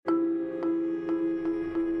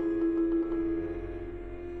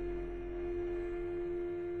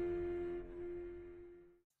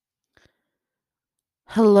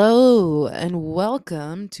Hello and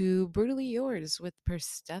welcome to Brutally Yours with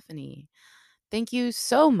Persephone. Thank you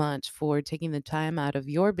so much for taking the time out of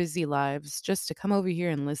your busy lives just to come over here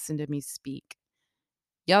and listen to me speak.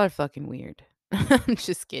 Y'all are fucking weird. I'm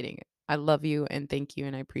just kidding. I love you and thank you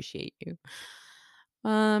and I appreciate you.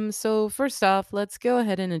 So first off, let's go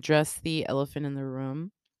ahead and address the elephant in the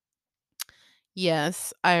room.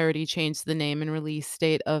 Yes, I already changed the name and release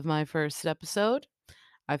date of my first episode.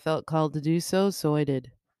 I felt called to do so, so I did.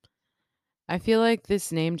 I feel like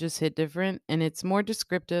this name just hit different and it's more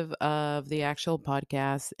descriptive of the actual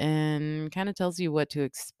podcast and kind of tells you what to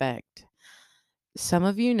expect. Some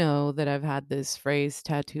of you know that I've had this phrase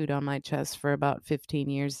tattooed on my chest for about 15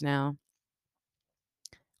 years now.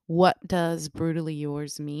 What does brutally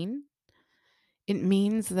yours mean? It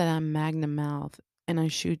means that I'm magnum mouth and I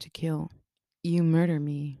shoot to kill. You murder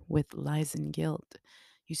me with lies and guilt.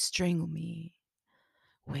 You strangle me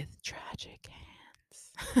with tragic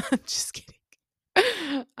hands. Just kidding.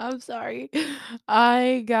 I'm sorry.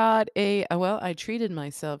 I treated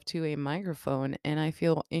myself to a microphone and I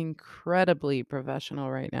feel incredibly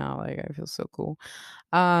professional right now. Like I feel so cool.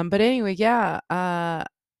 But anyway,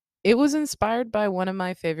 it was inspired by one of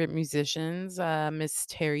my favorite musicians, Miss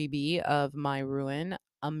Terry B of My Ruin.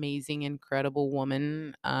 Amazing, incredible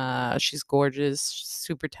woman. She's gorgeous,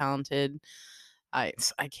 super talented. I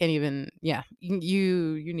can't even. Yeah,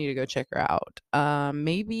 you need to go check her out.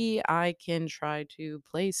 Maybe I can try to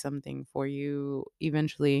play something for you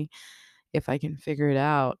eventually if I can figure it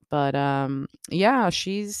out. But yeah,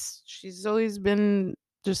 she's always been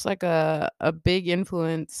just like a big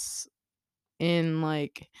influence in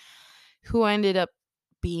like who I ended up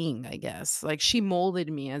being, I guess. Like she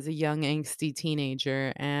molded me as a young angsty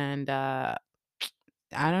teenager and I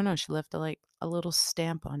don't know, she left a little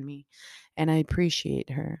stamp on me and I appreciate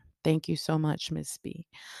her. Thank you so much, Miss B.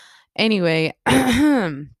 Anyway,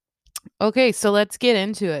 okay, so let's get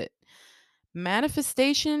into it.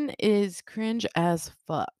 Manifestation is cringe as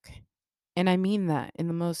fuck. And I mean that in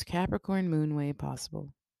the most Capricorn moon way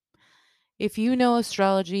possible. If you know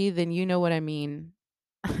astrology, then you know what I mean.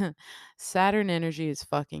 Saturn energy is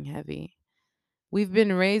fucking heavy. We've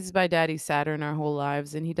been raised by Daddy Saturn our whole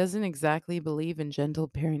lives, and he doesn't exactly believe in gentle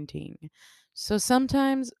parenting. So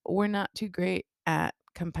sometimes we're not too great at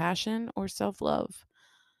compassion or self love.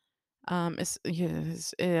 I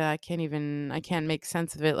can't make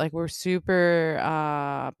sense of it. Like we're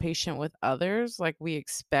super patient with others. Like we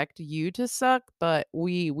expect you to suck, but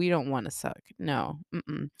we don't want to suck. No,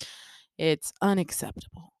 it's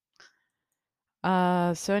unacceptable.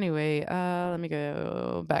 So anyway, let me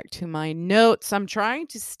go back to my notes. I'm trying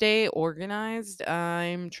to stay organized.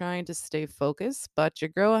 I'm trying to stay focused, but your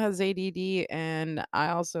girl has ADD and I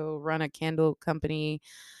also run a candle company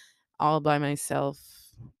all by myself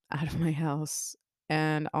out of my house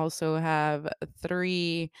and also have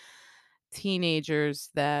 3 teenagers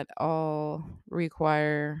that all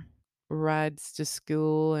require rides to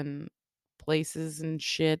school and places and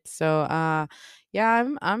shit. So yeah,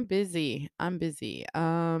 I'm busy. I'm busy.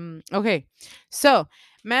 Okay. So,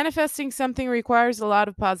 manifesting something requires a lot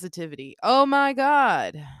of positivity. Oh my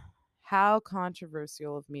god. How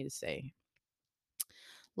controversial of me to say.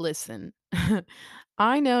 Listen,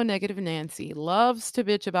 I know Negative Nancy loves to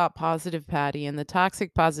bitch about positive Patty and the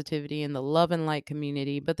toxic positivity in the love and light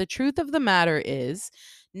community, but the truth of the matter is,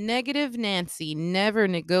 Negative Nancy never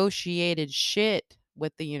negotiated shit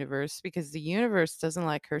with the universe because the universe doesn't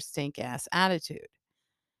like her stink ass attitude.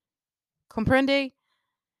 Comprende?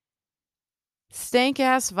 Stank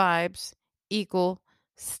ass vibes equal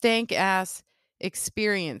stank ass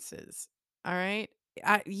experiences. All right?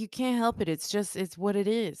 You can't help it. It's what it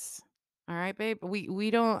is. All right, babe.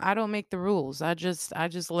 We don't I don't make the rules. I just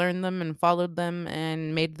learned them and followed them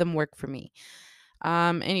and made them work for me.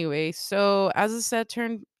 Anyway, so as a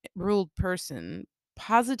Saturn ruled person,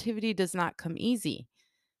 positivity does not come easy.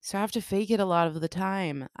 So I have to fake it a lot of the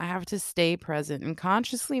time. I have to stay present and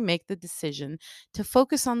consciously make the decision to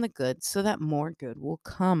focus on the good so that more good will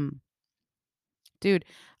come. Dude,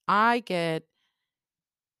 I get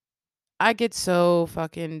I get so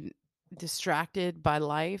fucking distracted by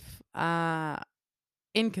life.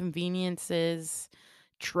 Inconveniences,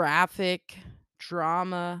 traffic,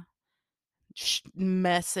 drama,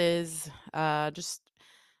 messes, just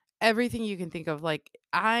everything you can think of. Like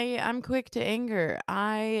I'm quick to anger.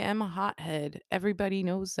 I am a hothead. Everybody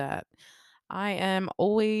knows that. I am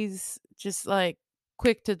always just like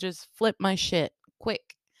quick to just flip my shit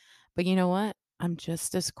quick. But you know what? I'm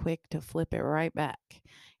just as quick to flip it right back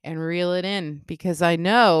and reel it in because I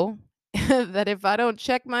know that if I don't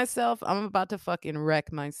check myself, I'm about to fucking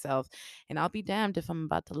wreck myself and I'll be damned if I'm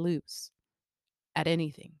about to lose. at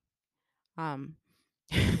anything. Um,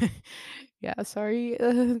 yeah, sorry,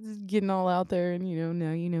 getting all out there and,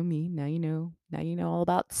 now you know me. Now you know all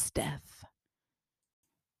about Steph.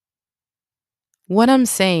 What I'm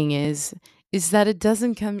saying is that it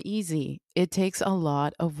doesn't come easy. It takes a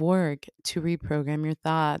lot of work to reprogram your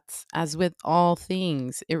thoughts. As with all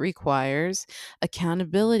things, it requires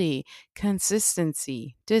accountability,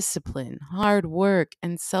 consistency, discipline, hard work,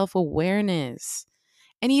 and self-awareness.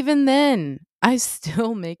 And even then, I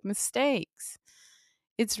still make mistakes.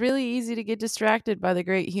 It's really easy to get distracted by the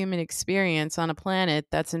great human experience on a planet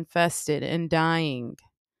that's infested and dying.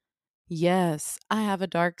 Yes, I have a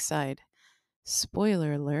dark side.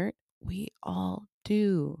 Spoiler alert, we all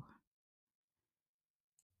do.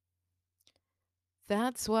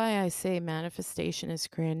 That's why I say manifestation is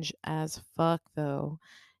cringe as fuck, though.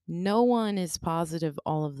 No one is positive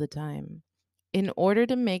all of the time. In order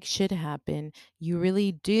to make shit happen, you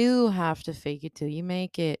really do have to fake it till you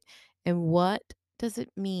make it. And what does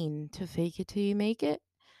it mean to fake it till you make it?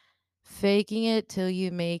 Faking it till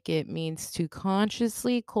you make it means to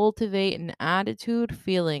consciously cultivate an attitude,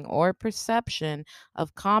 feeling, or perception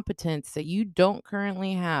of competence that you don't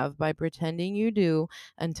currently have by pretending you do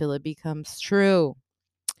until it becomes true.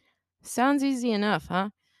 Sounds easy enough, huh?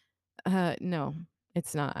 No,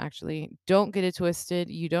 it's not actually. Don't get it twisted.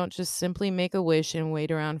 You don't just simply make a wish and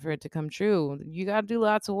wait around for it to come true. You got to do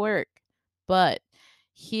lots of work. But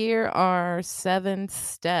here are 7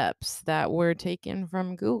 steps that were taken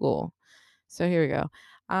from Google. So here we go.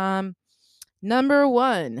 Um, Number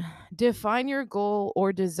 1, define your goal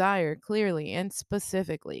or desire clearly and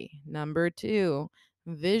specifically. Number 2,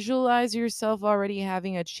 visualize yourself already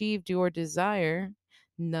having achieved your desire.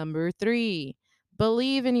 Number 3,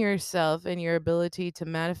 believe in yourself and your ability to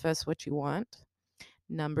manifest what you want.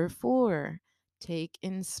 Number 4, take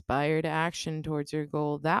inspired action towards your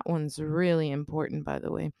goal. That one's really important, by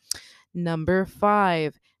the way. Number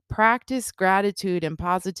 5, practice gratitude and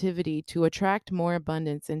positivity to attract more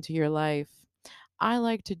abundance into your life. I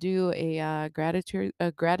like to do a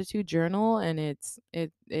gratitude journal, and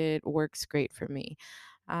it works great for me.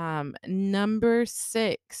 Number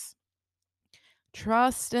 6,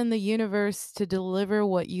 trust in the universe to deliver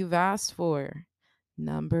what you've asked for.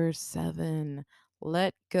 Number 7,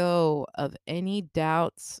 let go of any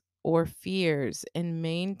doubts or fears and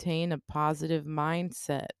maintain a positive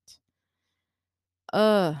mindset.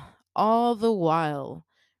 Ugh, all the while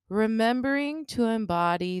remembering to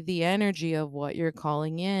embody the energy of what you're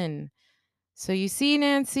calling in. So, you see,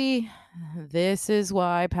 Nancy, this is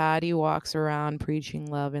why Patty walks around preaching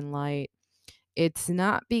love and light. It's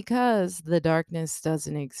not because the darkness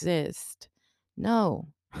doesn't exist. No,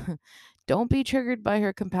 don't be triggered by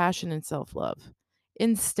her compassion and self love.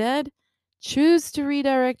 Instead, choose to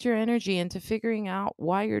redirect your energy into figuring out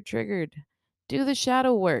why you're triggered. Do the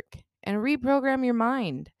shadow work and reprogram your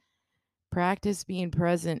mind. Practice being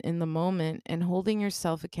present in the moment and holding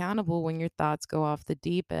yourself accountable when your thoughts go off the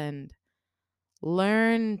deep end.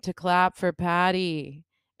 Learn to clap for Patty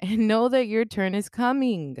and know that your turn is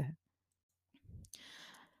coming.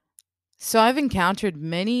 So I've encountered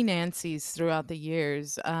many Nancys throughout the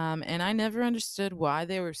years, and I never understood why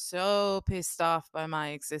they were so pissed off by my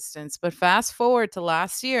existence. But fast forward to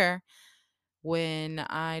last year when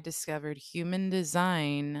I discovered human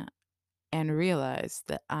design and realized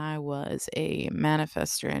that I was a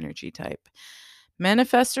manifester energy type.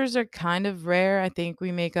 Manifestors are kind of rare. I think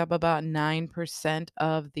we make up about 9%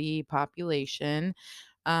 of the population.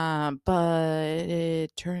 But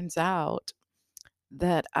it turns out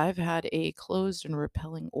that I've had a closed and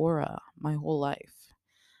repelling aura my whole life.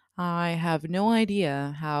 I have no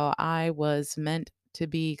idea how I was meant to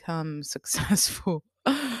become successful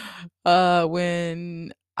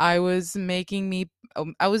when I was making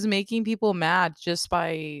people mad just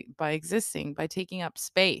by existing, by taking up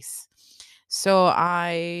space. So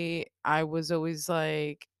I was always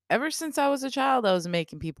like, ever since I was a child, I was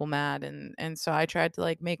making people mad, and so I tried to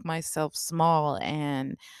like make myself small,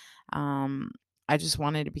 and um I just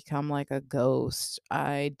wanted to become like a ghost.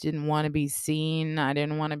 I didn't want to be seen. I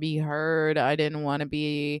didn't want to be heard. I didn't want to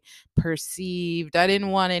be perceived. I didn't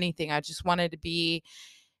want anything. I just wanted to be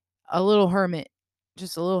a little hermit,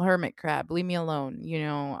 just a little hermit crab. Leave me alone.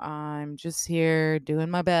 I'm just here doing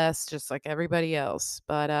my best, just like everybody else.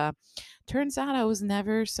 But turns out I was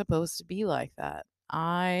never supposed to be like that.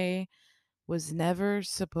 I was never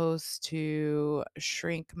supposed to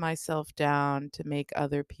shrink myself down to make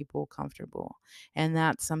other people comfortable. And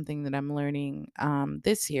that's something that I'm learning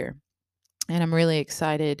this year. And I'm really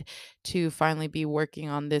excited to finally be working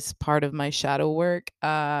on this part of my shadow work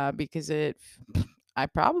because I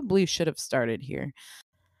probably should have started here.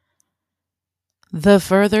 The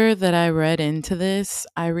further that I read into this,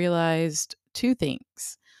 I realized two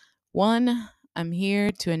things. One, I'm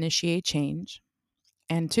here to initiate change.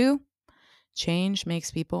 And two, change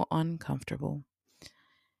makes people uncomfortable.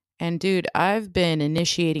 And dude, I've been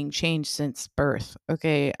initiating change since birth.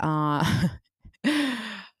 Okay.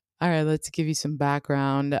 All right, let's give you some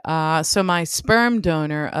background. So my sperm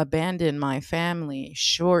donor abandoned my family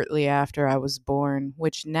shortly after I was born,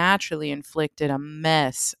 which naturally inflicted a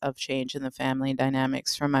mess of change in the family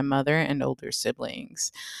dynamics for my mother and older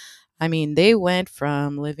siblings. I mean, they went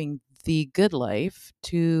from living the good life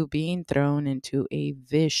to being thrown into a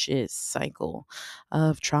vicious cycle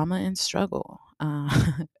of trauma and struggle.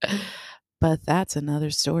 But that's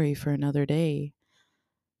another story for another day.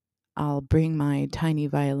 I'll bring my tiny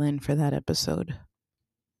violin for that episode.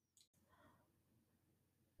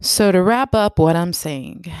 So, to wrap up what I'm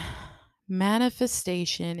saying,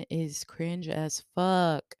 manifestation is cringe as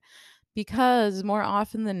fuck because more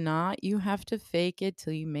often than not, you have to fake it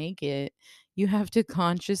till you make it. You have to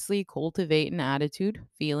consciously cultivate an attitude,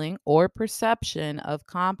 feeling, or perception of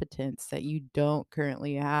competence that you don't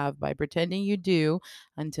currently have by pretending you do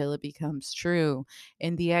until it becomes true.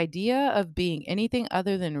 And the idea of being anything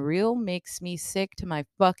other than real makes me sick to my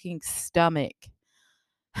fucking stomach.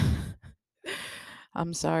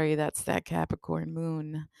 I'm sorry, that's that Capricorn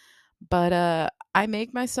moon. But I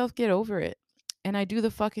make myself get over it. And I do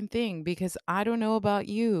the fucking thing because I don't know about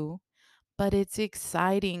you, but it's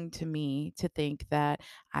exciting to me to think that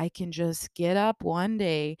I can just get up one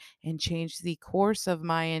day and change the course of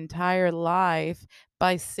my entire life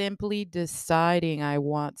by simply deciding I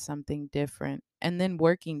want something different and then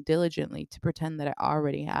working diligently to pretend that I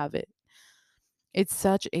already have it. It's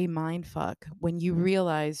such a mind fuck when you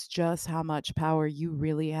realize just how much power you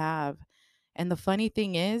really have. And the funny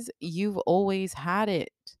thing is, you've always had it.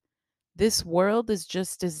 This world is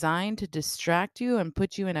just designed to distract you and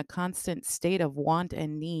put you in a constant state of want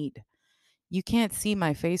and need. You can't see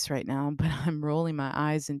my face right now, but I'm rolling my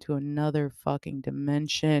eyes into another fucking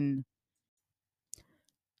dimension.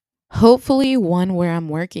 Hopefully, one where I'm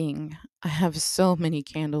working. I have so many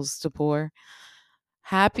candles to pour.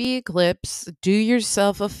 Happy eclipse. Do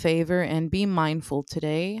yourself a favor and be mindful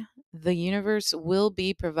today. The universe will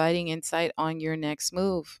be providing insight on your next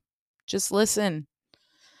move. Just listen.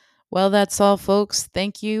 Well, that's all, folks.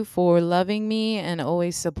 Thank you for loving me and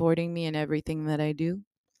always supporting me in everything that I do.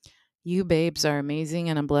 You babes are amazing,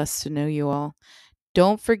 and I'm blessed to know you all.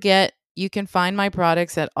 Don't forget, you can find my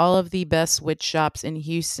products at all of the best witch shops in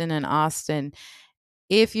Houston and Austin.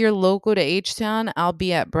 If you're local to H-Town, I'll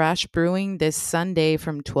be at Brash Brewing this Sunday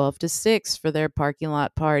from 12 to 6 for their parking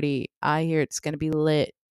lot party. I hear it's going to be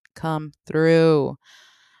lit. Come through.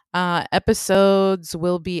 Episodes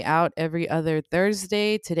will be out every other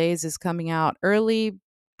Thursday. Today's is coming out early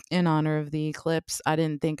in honor of the eclipse. I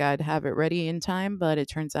didn't think I'd have it ready in time, but it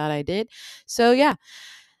turns out I did. So, yeah.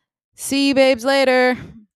 See you, babes, later.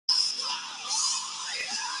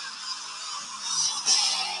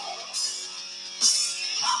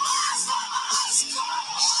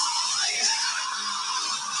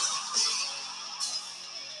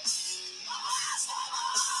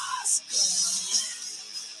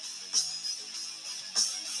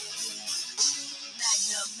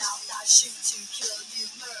 Magnum mouth, I shoot to kill you,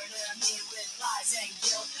 murder me with lies and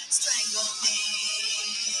guilt, strangle me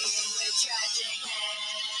with tragic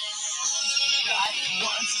hands. God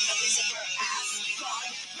wants a piece of her ass. God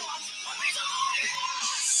wants a piece of my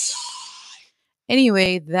ass.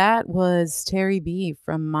 Anyway, that was Terry B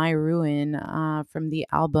from My Ruin from the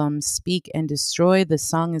album Speak and Destroy. The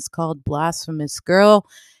song is called Blasphemous Girl.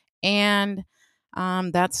 And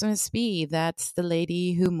that's Miss B. That's the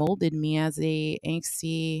lady who molded me as a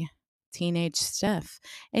angsty teenage Steph.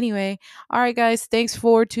 Anyway, all right, guys, thanks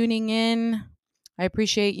for tuning in. I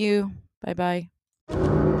appreciate you. Bye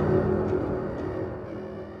bye.